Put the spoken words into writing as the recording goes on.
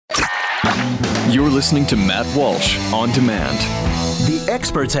You're listening to Matt Walsh On Demand. The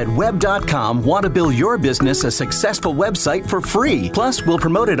experts at Web.com want to build your business a successful website for free. Plus, we'll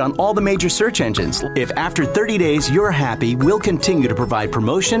promote it on all the major search engines. If after 30 days you're happy, we'll continue to provide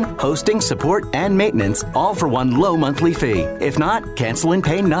promotion, hosting, support, and maintenance, all for one low monthly fee. If not, cancel and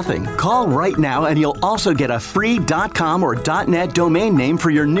pay nothing. Call right now and you'll also get a free .com or .net domain name for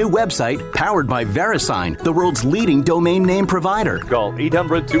your new website, powered by VeriSign, the world's leading domain name provider. Call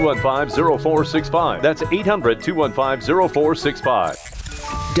 800-215-0465. That's 800-215-0465.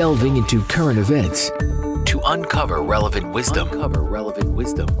 Delving into current events to uncover relevant wisdom.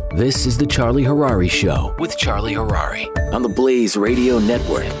 This is the Charlie Harary Show with Charlie Harary on the Blaze Radio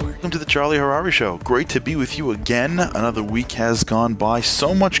Network. Welcome to the Charlie Harary Show. Great to be with you again. Another week has gone by.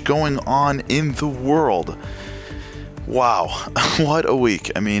 So much going on in the world. Wow, what a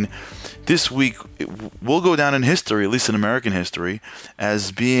week. I mean, this week will go down in history, at least in American history,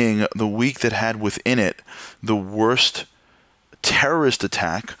 as being the week that had within it the worst terrorist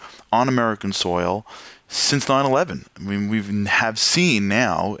attack on American soil since 9/11. I mean, we have seen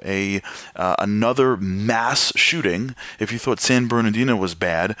now another mass shooting. If you thought San Bernardino was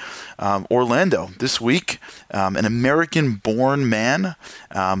bad, Orlando this week, an American-born man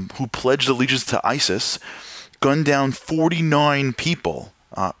who pledged allegiance to ISIS gunned down 49 people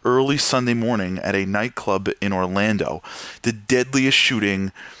early Sunday morning at a nightclub in Orlando, the deadliest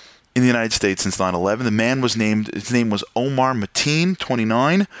shooting in the United States since 9/11. The man was his name was Omar Mateen,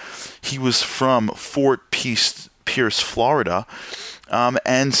 29. He was from Fort Pierce, Florida.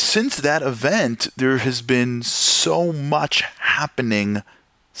 And since that event, there has been so much happening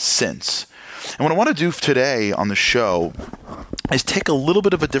since. And what I want to do today on the show is take a little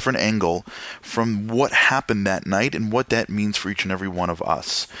bit of a different angle from what happened that night and what that means for each and every one of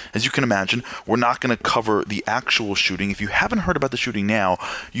us. As you can imagine, we're not going to cover the actual shooting. If you haven't heard about the shooting now,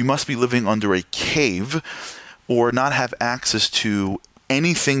 you must be living under a cave or not have access to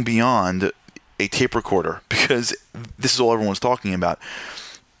anything beyond a tape recorder, because this is all everyone's talking about.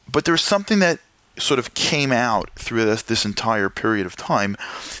 But there's something that sort of came out through this entire period of time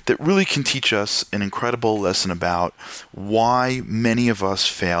that really can teach us an incredible lesson about why many of us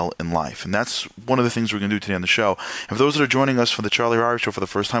fail in life. And that's one of the things we're going to do today on the show. And for those that are joining us for the Charlie Harary Show for the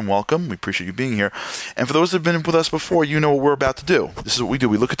first time, welcome. We appreciate you being here. And for those that have been with us before, you know what we're about to do. This is what we do.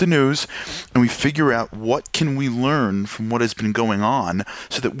 We look at the news and we figure out what can we learn from what has been going on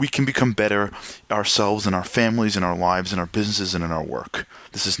so that we can become better ourselves and our families and our lives and our businesses and in our work.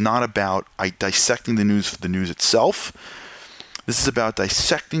 This is not about dissecting the news for the news itself. This is about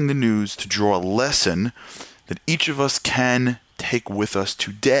dissecting the news to draw a lesson that each of us can take with us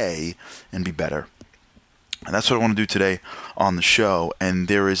today and be better. And that's what I want to do today on the show. And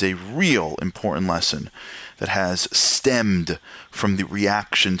there is a real important lesson that has stemmed from the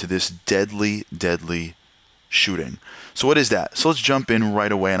reaction to this deadly shooting. So what is that? So let's jump in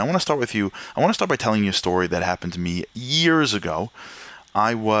right away. And I want to start with you. I want to start by telling you a story that happened to me years ago.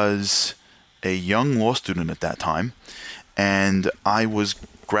 I was a young law student at that time, and I was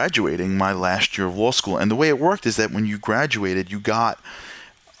graduating my last year of law school. And the way it worked is that when you graduated, you got,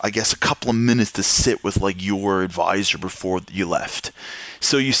 I guess, a couple of minutes to sit with like your advisor before you left.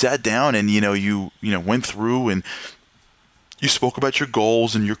 So you sat down and you went through and you spoke about your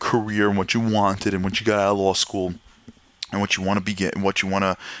goals and your career and what you wanted and what you got out of law school and what you want to what you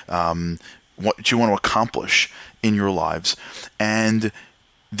want to accomplish in your lives. And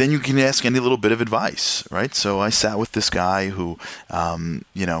then you can ask any little bit of advice, right? So I sat with this guy who,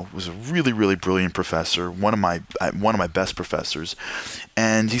 was a really, really brilliant professor, one of my best professors.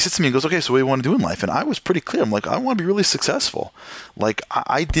 And he said to me, he goes, okay, so what do you want to do in life? And I was pretty clear. I'm like, I want to be really successful. Like,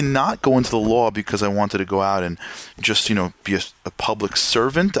 I did not go into the law because I wanted to go out and just, be a public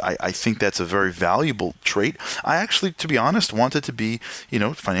servant. I think that's a very valuable trait. I actually, to be honest, wanted to be,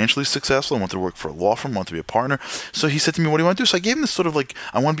 financially successful. I wanted to work for a law firm. I wanted to be a partner. So he said to me, what do you want to do? So I gave him this sort of like,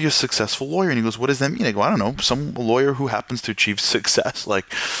 I want to be a successful lawyer. And he goes, what does that mean? I go, I don't know, some lawyer who happens to achieve success. Like,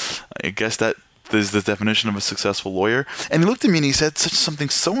 I guess that is the definition of a successful lawyer. And he looked at me and he said something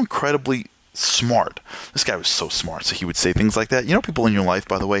so incredibly smart. This guy was so smart. So he would say things like that. You know, people in your life,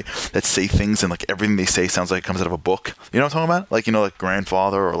 by the way, that say things and like everything they say sounds like it comes out of a book. You know what I'm talking about? Like, like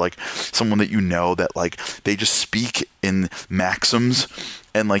grandfather or like someone that that like they just speak in maxims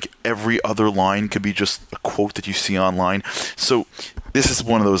and like every other line could be just a quote that you see online. So this is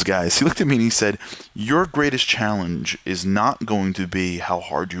one of those guys. He looked at me and he said, your greatest challenge is not going to be how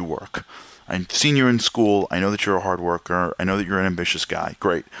hard you work. I've seen you in school. I know that you're a hard worker. I know that you're an ambitious guy.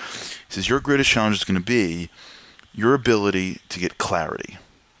 Great. He says, your greatest challenge is going to be your ability to get clarity.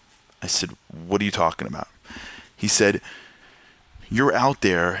 I said, what are you talking about? He said, you're out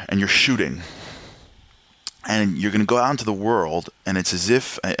there and you're shooting and you're going to go out into the world, and it's as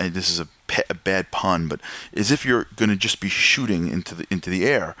if, this is a bad pun, but as if you're going to just be shooting into the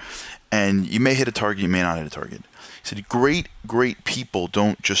air, and you may hit a target, you may not hit a target. He said, great people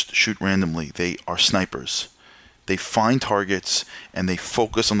don't just shoot randomly. They are snipers. They find targets, and they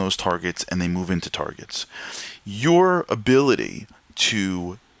focus on those targets, and they move into targets. Your ability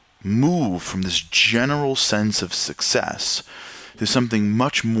to move from this general sense of success to something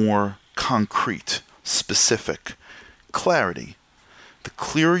much more concrete, specific, clarity. The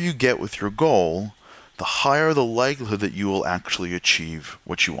clearer you get with your goal, the higher the likelihood that you will actually achieve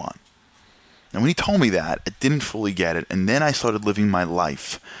what you want. And when he told me that, I didn't fully get it, and then I started living my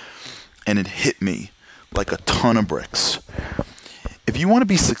life, and it hit me like a ton of bricks. If you want to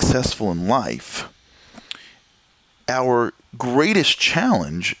be successful in life, our greatest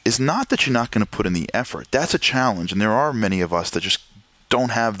challenge is not that you're not going to put in the effort. That's a challenge, and there are many of us that just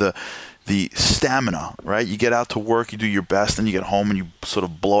don't have the stamina, right? You get out to work, you do your best, and you get home and you sort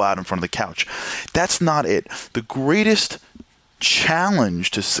of blow out in front of the couch. That's not it. The greatest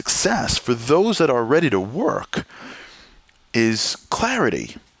challenge to success for those that are ready to work is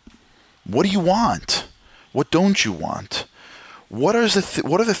clarity. What do you want? What don't you want? What are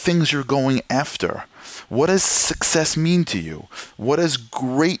the things you're going after? What does success mean to you? What does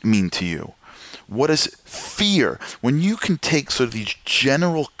great mean to you? What is fear? When you can take sort of these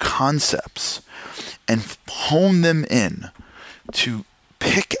general concepts and hone them in to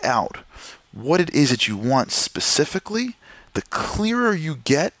pick out what it is that you want specifically, the clearer you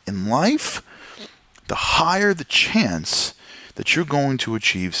get in life, the higher the chance that you're going to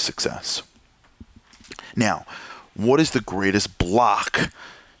achieve success. Now, what is the greatest block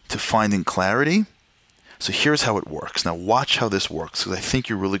to finding clarity? So here's how it works. Now watch how this works, because I think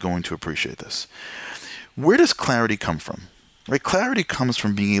you're really going to appreciate this. Where does clarity come from? Right? Clarity comes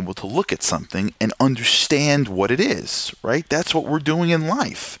from being able to look at something and understand what it is, right? That's what we're doing in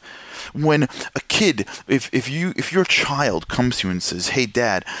life. When a kid, if your child comes to you and says, "Hey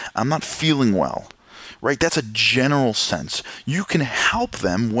Dad, I'm not feeling well," right? That's a general sense. You can help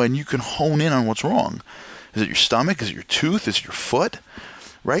them when you can hone in on what's wrong. Is it your stomach? Is it your tooth? Is it your foot?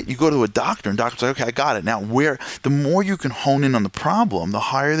 Right? You go to a doctor, and doctor's like, "Okay, I got it." Now, the more you can hone in on the problem, the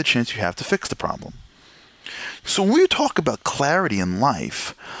higher the chance you have to fix the problem. So when we talk about clarity in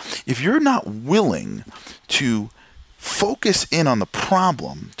life, if you're not willing to focus in on the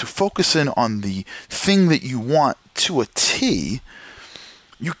problem, to focus in on the thing that you want to a T,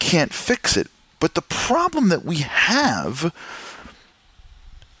 you can't fix it. But the problem that we have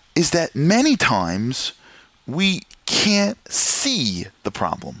is that many times we can't see the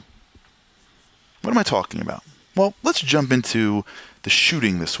problem. What am I talking about? Well, let's jump into the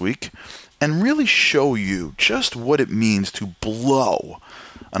shooting this week and really show you just what it means to blow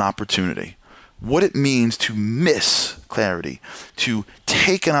an opportunity, what it means to miss clarity, to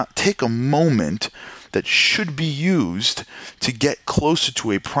take a moment that should be used to get closer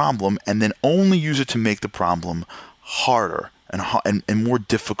to a problem and then only use it to make the problem harder and more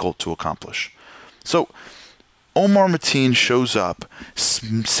difficult to accomplish. So Omar Mateen shows up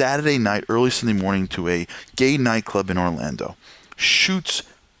Saturday night, early Sunday morning, to a gay nightclub in Orlando, shoots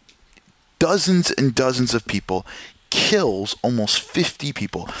dozens and dozens of people, kills almost 50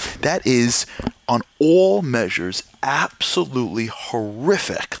 people. That is, on all measures, absolutely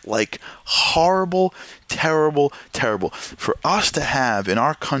horrific, like horrible, terrible, terrible. For us to have in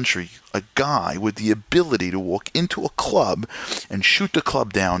our country a guy with the ability to walk into a club and shoot the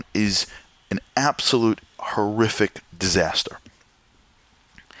club down is an absolute horrific disaster.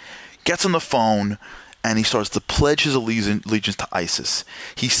 Gets on the phone and he starts to pledge his allegiance to ISIS.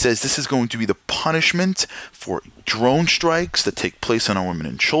 He says this is going to be the punishment for drone strikes that take place on our women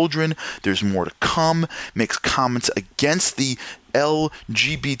and children. There's more to come. Makes comments against the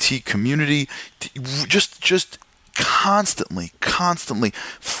LGBT community. Just constantly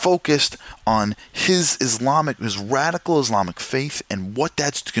focused on his radical Islamic faith and what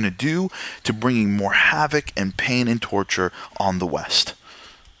that's going to do to bringing more havoc and pain and torture on the West.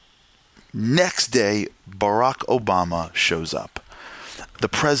 Next day, Barack Obama shows up, the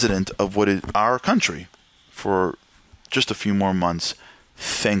president of what is our country for just a few more months,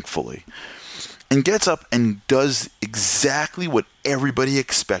 thankfully, and gets up and does exactly what everybody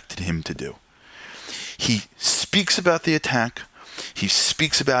expected him to do. He speaks about the attack, he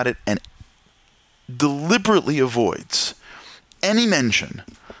speaks about it, and deliberately avoids any mention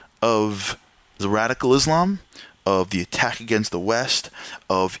of the radical Islam, of the attack against the West,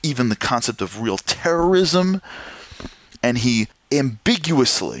 of even the concept of real terrorism, and he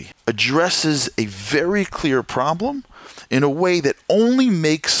ambiguously addresses a very clear problem in a way that only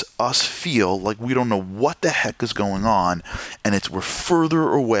makes us feel like we don't know what the heck is going on, and we're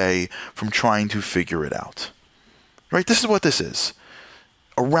further away from trying to figure it out. Right? This is what this is.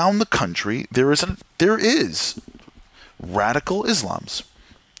 Around the country, there is radical Islams.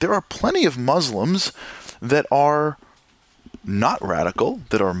 There are plenty of Muslims that are not radical,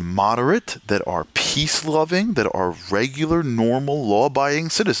 that are moderate, that are peace-loving, that are regular, normal, law-abiding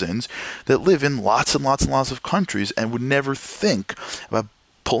citizens that live in lots and lots and lots of countries and would never think about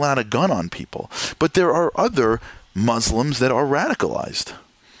pulling out a gun on people. But there are other Muslims that are radicalized,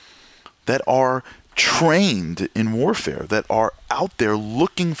 that are trained in warfare, that are out there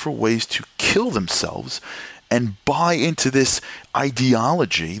looking for ways to kill themselves and buy into this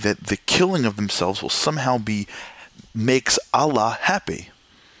ideology that the killing of themselves will somehow makes Allah happy.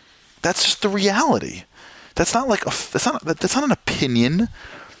 That's just the reality. That's not an opinion.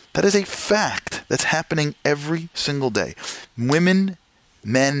 That is a fact that's happening every single day. Women,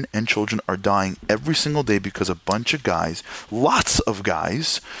 men, and children are dying every single day because a bunch of guys, lots of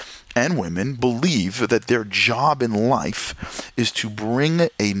guys and women, believe that their job in life is to bring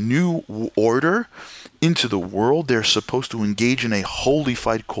a new order into the world. They're supposed to engage in a holy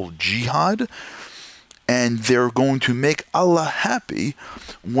fight called jihad, and they're going to make Allah happy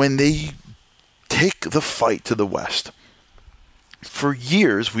when they take the fight to the West. For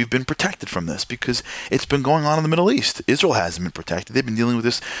years, we've been protected from this because it's been going on in the Middle East. Israel hasn't been protected. They've been dealing with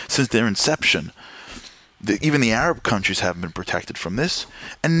this since their inception. Even the Arab countries haven't been protected from this.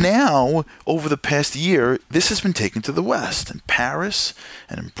 And now, over the past year, this has been taken to the West, in Paris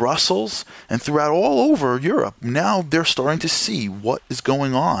and in Brussels and throughout all over Europe. Now they're starting to see what is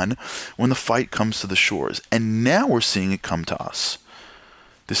going on when the fight comes to the shores. And now we're seeing it come to us.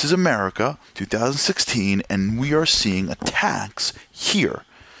 This is America, 2016, and we are seeing attacks here.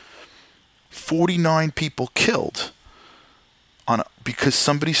 49 people killed because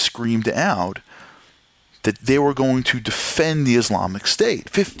somebody screamed out that they were going to defend the Islamic State.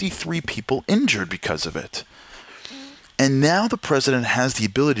 53 people injured because of it. And now the president has the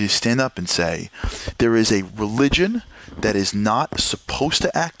ability to stand up and say, there is a religion that is not supposed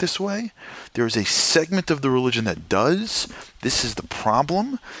to act this way. There is a segment of the religion that does. This is the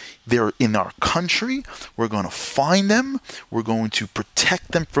problem. They're in our country. We're going to find them. We're going to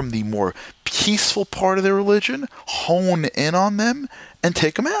protect them from the more peaceful part of their religion, hone in on them, and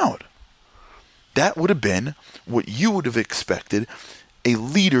take them out. That would have been what you would have expected a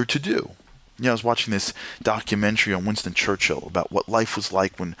leader to do. You know, I was watching this documentary on Winston Churchill about what life was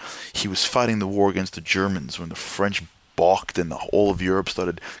like when he was fighting the war against the Germans, when the French balked and the whole of Europe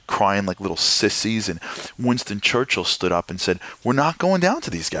started crying like little sissies, and Winston Churchill stood up and said, "We're not going down to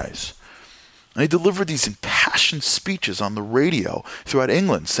these guys." And he delivered these impassioned speeches on the radio throughout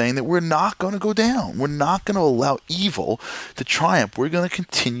England saying that we're not going to go down. We're not going to allow evil to triumph. We're going to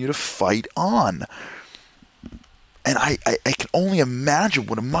continue to fight on. And I can only imagine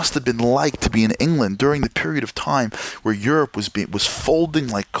what it must have been like to be in England during the period of time where Europe was folding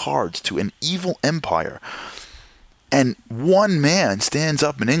like cards to an evil empire. And one man stands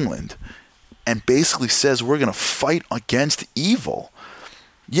up in England and basically says we're going to fight against evil.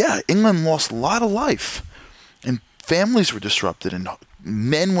 Yeah, England lost a lot of life, and families were disrupted, and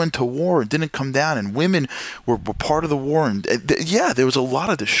men went to war and didn't come down, and women were part of the war, and yeah, there was a lot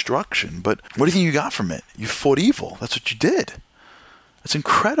of destruction, but what do you think you got from it? You fought evil. That's what you did. That's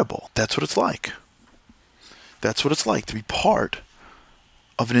incredible. That's what it's like. That's what it's like to be part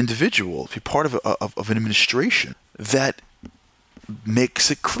of an individual, to be part of an administration that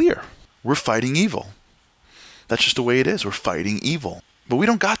makes it clear we're fighting evil. That's just the way it is. We're fighting evil. But we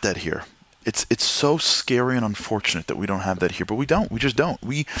don't got that here. It's so scary and unfortunate that we don't have that here. But we don't. We just don't.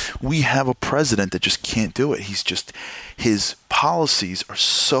 We have a president that just can't do it. His policies are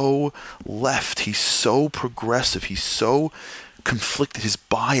so left. He's so progressive. He's so conflicted. His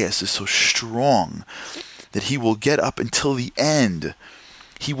bias is so strong that he will get up until the end.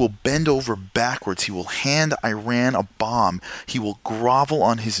 He will bend over backwards. He will hand Iran a bomb. He will grovel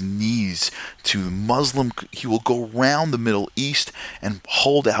on his knees to Muslim. He will go around the Middle East and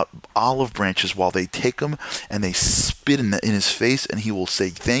hold out olive branches while they take him and they spit in his face, and he will say,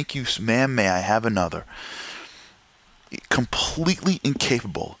 "Thank you, ma'am, may I have another?" Completely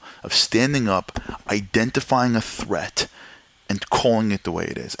incapable of standing up, identifying a threat, and calling it the way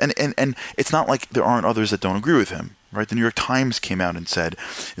it is. And it's not like there aren't others that don't agree with him. Right, the New York Times came out and said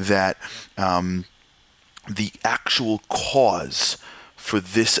that the actual cause for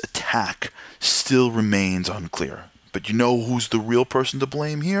this attack still remains unclear. But you know who's the real person to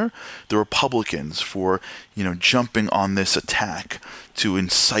blame here? The Republicans for, jumping on this attack to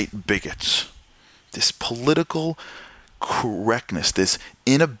incite bigots. This political correctness, this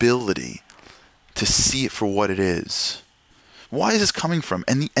inability to see it for what it is. Why is this coming from?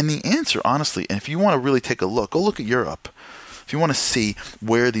 And the answer, honestly, and if you want to really take a look, go look at Europe. If you want to see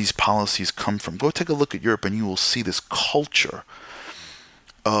where these policies come from, go take a look at Europe and you will see this culture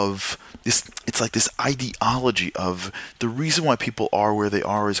of this. It's like this ideology of the reason why people are where they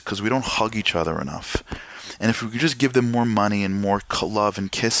are is because we don't hug each other enough. And if we could just give them more money and more love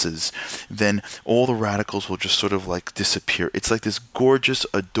and kisses, then all the radicals will just sort of like disappear. It's like this gorgeous,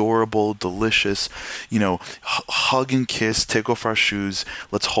 adorable, delicious, hug and kiss, take off our shoes,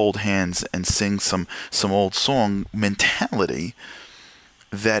 let's hold hands and sing some old song mentality.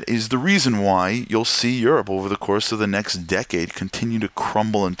 That is the reason why you'll see Europe over the course of the next decade continue to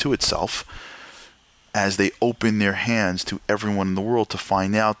crumble into itself as they open their hands to everyone in the world to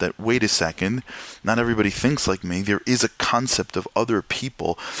find out that, wait a second, not everybody thinks like me. There is a concept of other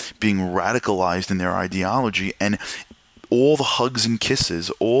people being radicalized in their ideology, and all the hugs and kisses,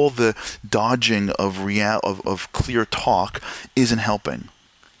 all the dodging of clear talk isn't helping.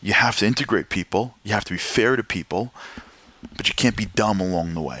 You have to integrate people. You have to be fair to people, but you can't be dumb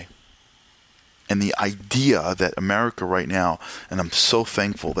along the way. And the idea that America right now, and I'm so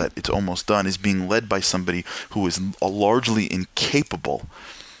thankful that it's almost done, is being led by somebody who is largely incapable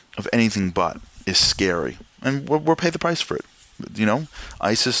of anything but, is scary. And we'll pay the price for it.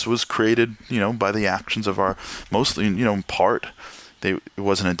 ISIS was created, by the actions of our, mostly, in part, it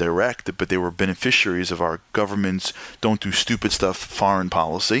wasn't a direct, but they were beneficiaries of our government's don't do stupid stuff foreign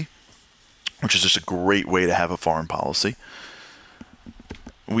policy, which is just a great way to have a foreign policy.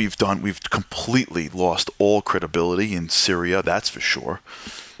 We've completely lost all credibility in Syria, that's for sure.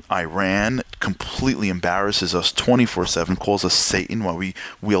 Iran completely embarrasses us 24/7, calls us Satan while we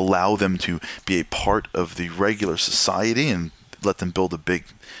allow them to be a part of the regular society and let them build a big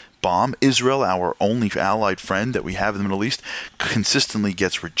bomb. Israel, our only allied friend that we have in the Middle East, consistently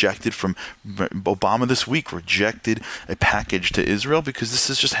gets rejected from Obama this week, rejected a package to Israel because this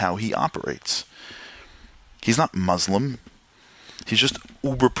is just how he operates. He's not Muslim. He's just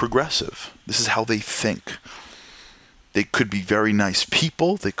uber progressive. This is how they think. They could be very nice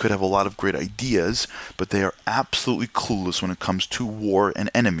people. They could have a lot of great ideas, but they are absolutely clueless when it comes to war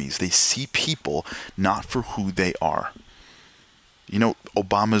and enemies. They see people not for who they are.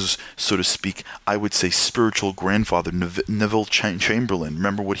 Obama's, so to speak, I would say spiritual grandfather, Neville Chamberlain.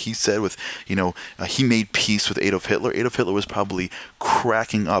 Remember what he said with, he made peace with Adolf Hitler. Adolf Hitler was probably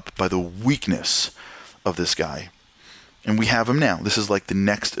cracking up by the weakness of this guy. And we have him now. This is like the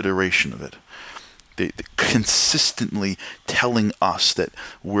next iteration of it. They're consistently telling us that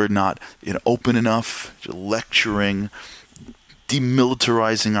we're not open enough, lecturing,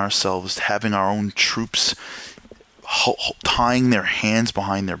 demilitarizing ourselves, having our own troops, tying their hands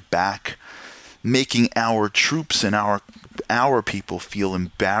behind their back, making our troops and our people feel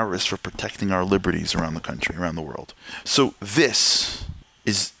embarrassed for protecting our liberties around the country, around the world. So this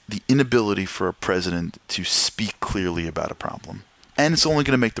is the inability for a president to speak clearly about a problem. And it's only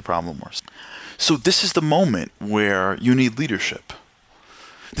going to make the problem worse. So this is the moment where you need leadership.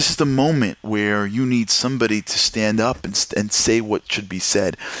 This is the moment where you need somebody to stand up and say what should be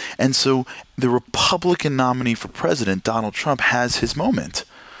said. And so the Republican nominee for president, Donald Trump, has his moment.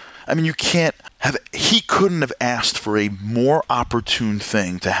 I mean, he couldn't have asked for a more opportune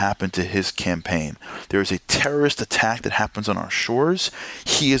thing to happen to his campaign. There is a terrorist attack that happens on our shores.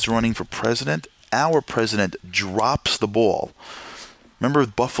 He is running for president. Our president drops the ball. Remember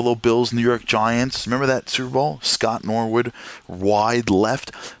the Buffalo Bills, New York Giants? Remember that Super Bowl? Scott Norwood, wide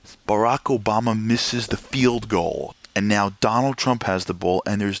left. Barack Obama misses the field goal. And now Donald Trump has the ball,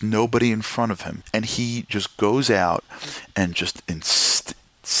 and there's nobody in front of him. And he just goes out and just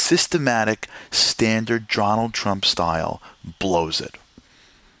systematic, standard Donald Trump style, blows it.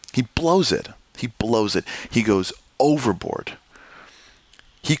 He blows it. He blows it. He goes overboard.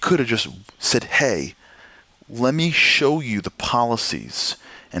 He could have just said, hey, let me show you the policies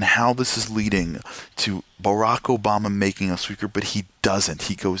and how this is leading to Barack Obama making us weaker, but he doesn't.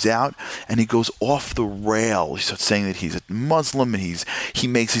 He goes out and he goes off the rail. He starts saying that he's a Muslim and he's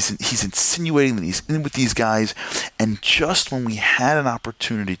insinuating that he's in with these guys. And just when we had an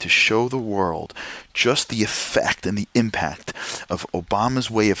opportunity to show the world just the effect and the impact of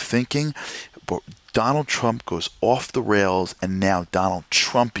Obama's way of thinking, Donald Trump goes off the rails, and now Donald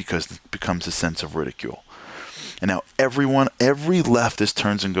Trump becomes a sense of ridicule. And now every leftist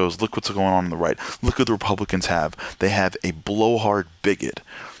turns and goes, look what's going on the right. Look what the Republicans have. They have a blowhard bigot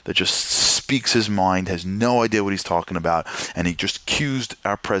that just speaks his mind, has no idea what he's talking about, and he just accused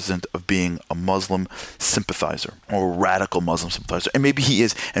our president of being a Muslim sympathizer or a radical Muslim sympathizer. And maybe he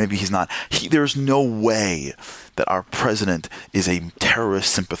is, and maybe he's not. There's no way that our president is a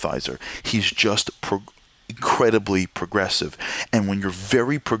terrorist sympathizer. He's just incredibly progressive. And when you're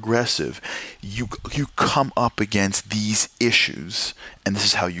very progressive, you come up against these issues, and this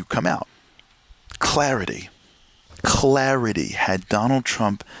is how you come out. Clarity. Had Donald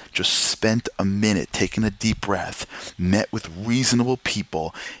Trump just spent a minute, taken a deep breath, met with reasonable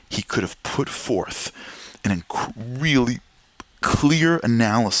people, he could have put forth an really clear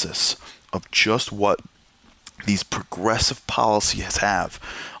analysis of just what these progressive policies have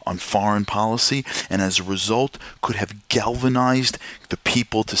on foreign policy, and as a result could have galvanized the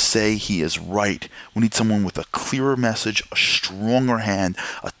people to say he is right. We need someone with a clearer message, a stronger hand,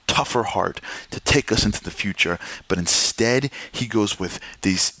 a tougher heart to take us into the future. But instead, he goes with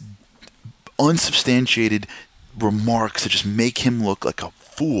these unsubstantiated remarks that just make him look like a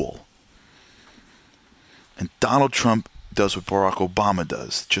fool. And Donald Trump does what Barack Obama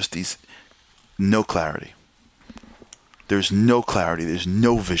does, just these no clarity. There's no clarity, there's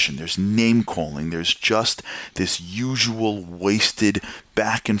no vision, there's name calling, there's just this usual wasted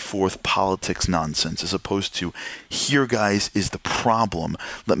back and forth politics nonsense, as opposed to, here guys is the problem,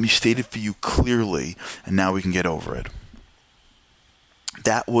 let me state it for you clearly, and now we can get over it.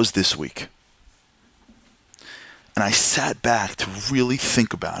 That was this week. And I sat back to really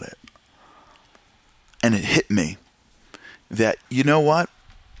think about it. And it hit me that, you know what?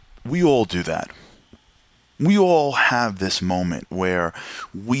 We all do that. We all have this moment where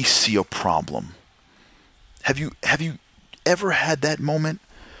we see a problem. Have you ever had that moment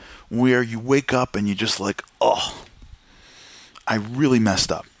where you wake up and you're just like, oh, I really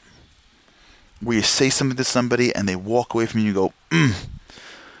messed up? Where you say something to somebody and they walk away from you and you go,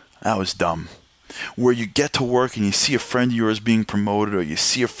 that was dumb. Where you get to work and you see a friend of yours being promoted, or you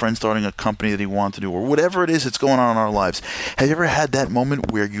see a friend starting a company that he wants to do, or whatever it is that's going on in our lives. Have you ever had that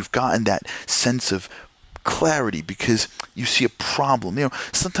moment where you've gotten that sense of clarity because you see a problem? You know,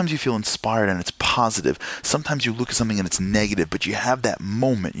 sometimes you feel inspired and it's positive. Sometimes you look at something and it's negative, but you have that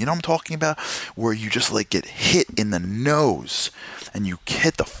moment, you know what I'm talking about, where you just like get hit in the nose and you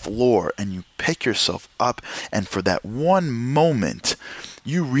hit the floor and you pick yourself up, and for that one moment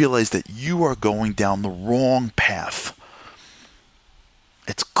you realize that you are going down the wrong path.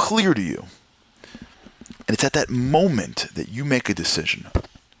 It's clear to you, and it's at that moment that you make a decision.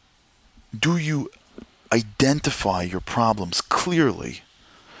 Do you identify your problems clearly,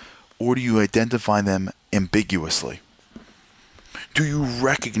 or do you identify them ambiguously? Do you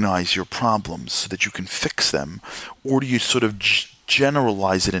recognize your problems so that you can fix them, or do you sort of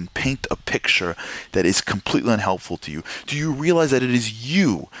generalize it and paint a picture that is completely unhelpful to you? Do you realize that it is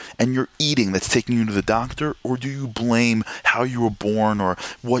you and your eating that's taking you to the doctor, or do you blame how you were born or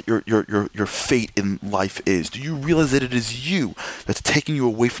what your fate in life is? Do you realize that it is you that's taking you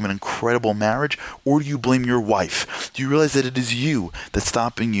away from an incredible marriage, or do you blame your wife? Do you realize that it is you that's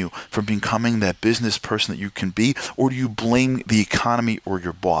stopping you from becoming that business person that you can be, or do you blame the economy or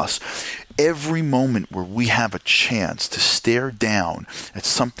your boss? Every moment where we have a chance to stare down at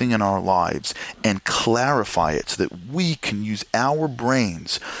something in our lives and clarify it so that we can use our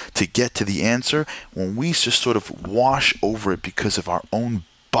brains to get to the answer, when we just sort of wash over it because of our own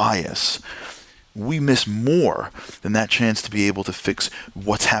bias, we miss more than that chance to be able to fix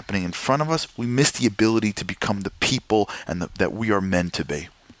what's happening in front of us. We miss the ability to become the people and that we are meant to be.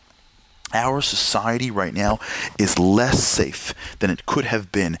 Our society right now is less safe than it could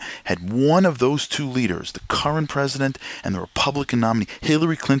have been had one of those two leaders, the current president and the Republican nominee,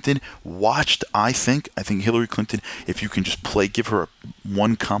 Hillary Clinton, watched. I think Hillary Clinton, if you can just give her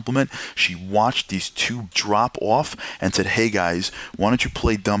one compliment, she watched these two drop off and said, hey guys, why don't you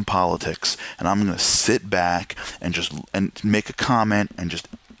play dumb politics? And I'm going to sit back and make a comment and just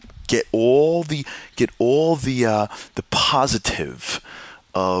get all the positive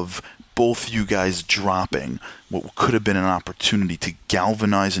of both you guys dropping what could have been an opportunity to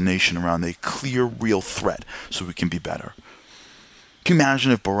galvanize a nation around a clear, real threat so we can be better. Can you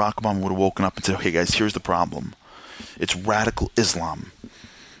imagine if Barack Obama would have woken up and said, okay guys, here's the problem. It's radical Islam.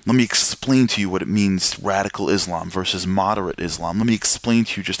 Let me explain to you what it means, radical Islam versus moderate Islam. Let me explain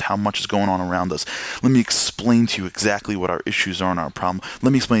to you just how much is going on around us. Let me explain to you exactly what our issues are and our problem.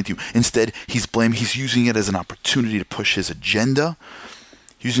 Let me explain to you. Instead, he's using it as an opportunity to push his agenda,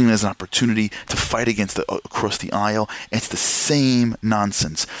 using it as an opportunity to fight across the aisle. It's the same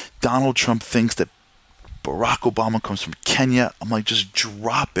nonsense. Donald Trump thinks that Barack Obama comes from Kenya. I'm like, just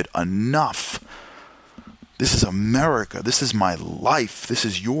drop it. Enough. This is America. This is my life. This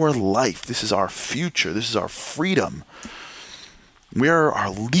is your life. This is our future. This is our freedom. Where are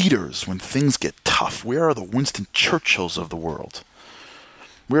our leaders when things get tough? Where are the Winston Churchills of the world?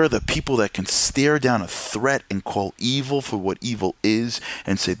 Where are the people that can stare down a threat and call evil for what evil is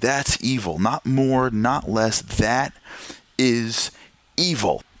and say, that's evil, not more, not less, that is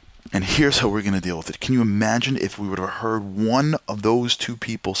evil. And here's how we're going to deal with it. Can you imagine if we would have heard one of those two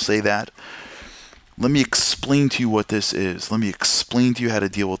people say that? Let me explain to you what this is. Let me explain to you how to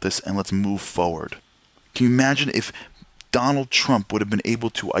deal with this, and let's move forward. Can you imagine if Donald Trump would have been able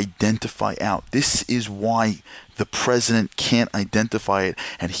to identify out, this is why the president can't identify it,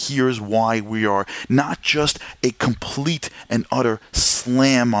 and here's why we are not just a complete and utter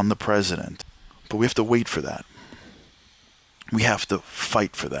slam on the president, but we have to wait for that. We have to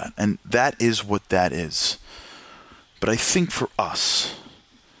fight for that, and that is what that is. But I think for us,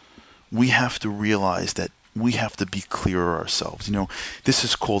 we have to realize that we have to be clearer ourselves. You know, this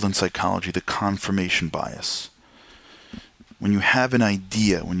is called in psychology the confirmation bias. When you have an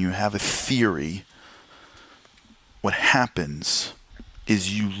idea, when you have a theory, what happens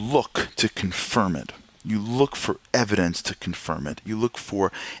is you look to confirm it. You look for evidence to confirm it. You look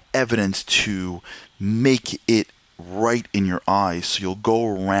for evidence to make it right in your eyes. So you'll go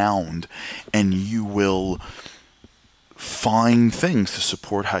around and you will find things to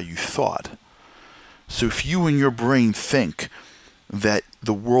support how you thought. So if you in your brain think that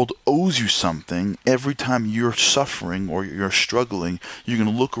the world owes you something, every time you're suffering or you're struggling, you're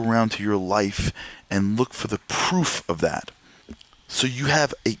going to look around to your life and look for the proof of that. So you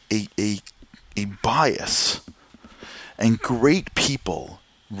have a bias. And great people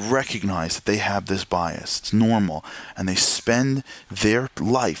recognize that they have this bias. It's normal. And they spend their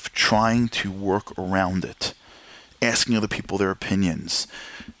life trying to work around it, asking other people their opinions,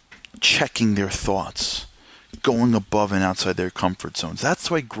 checking their thoughts, going above and outside their comfort zones. That's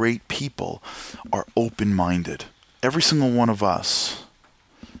why great people are open-minded. Every single one of us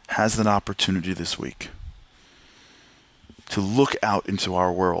has an opportunity this week to look out into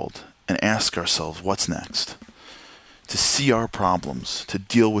our world and ask ourselves, what's next? To see our problems, to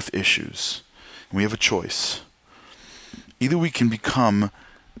deal with issues. And we have a choice. Either we can become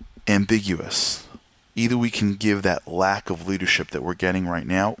ambiguous, either we can give that lack of leadership that we're getting right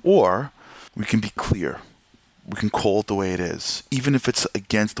now, or we can be clear. We can call it the way it is, even if it's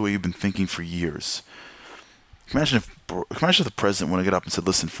against the way you've been thinking for years. Imagine if the president would have got up and said,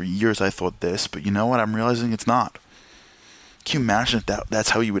 listen, for years I thought this, but you know what? I'm realizing it's not. Can you imagine if that's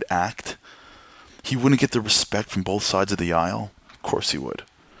how he would act? He wouldn't get the respect from both sides of the aisle? Of course he would.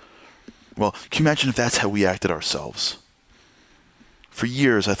 Well, can you imagine if that's how we acted ourselves? For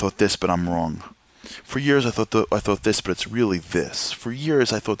years I thought this, but I'm wrong. For years I thought this, but it's really this. For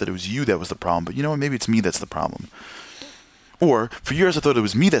years I thought that it was you that was the problem, but you know what? Maybe it's me that's the problem. Or for years I thought it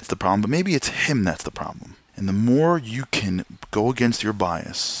was me that's the problem, but maybe it's him that's the problem. And the more you can go against your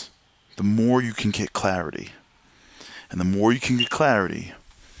bias, the more you can get clarity. And the more you can get clarity,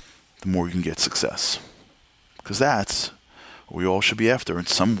 the more you can get success. Because that's what we all should be after in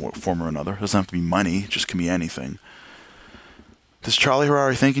some form or another. It doesn't have to be money, it just can be anything. This is Charlie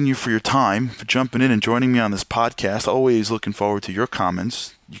Harary thanking you for your time, for jumping in and joining me on this podcast. Always looking forward to your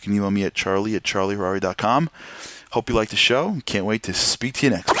comments. You can email me at charlie@charlieharary.com. Hope you like the show. Can't wait to speak to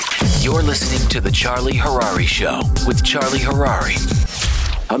you next week. You're listening to The Charlie Harary Show with Charlie Harary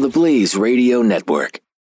on the Blaze Radio Network.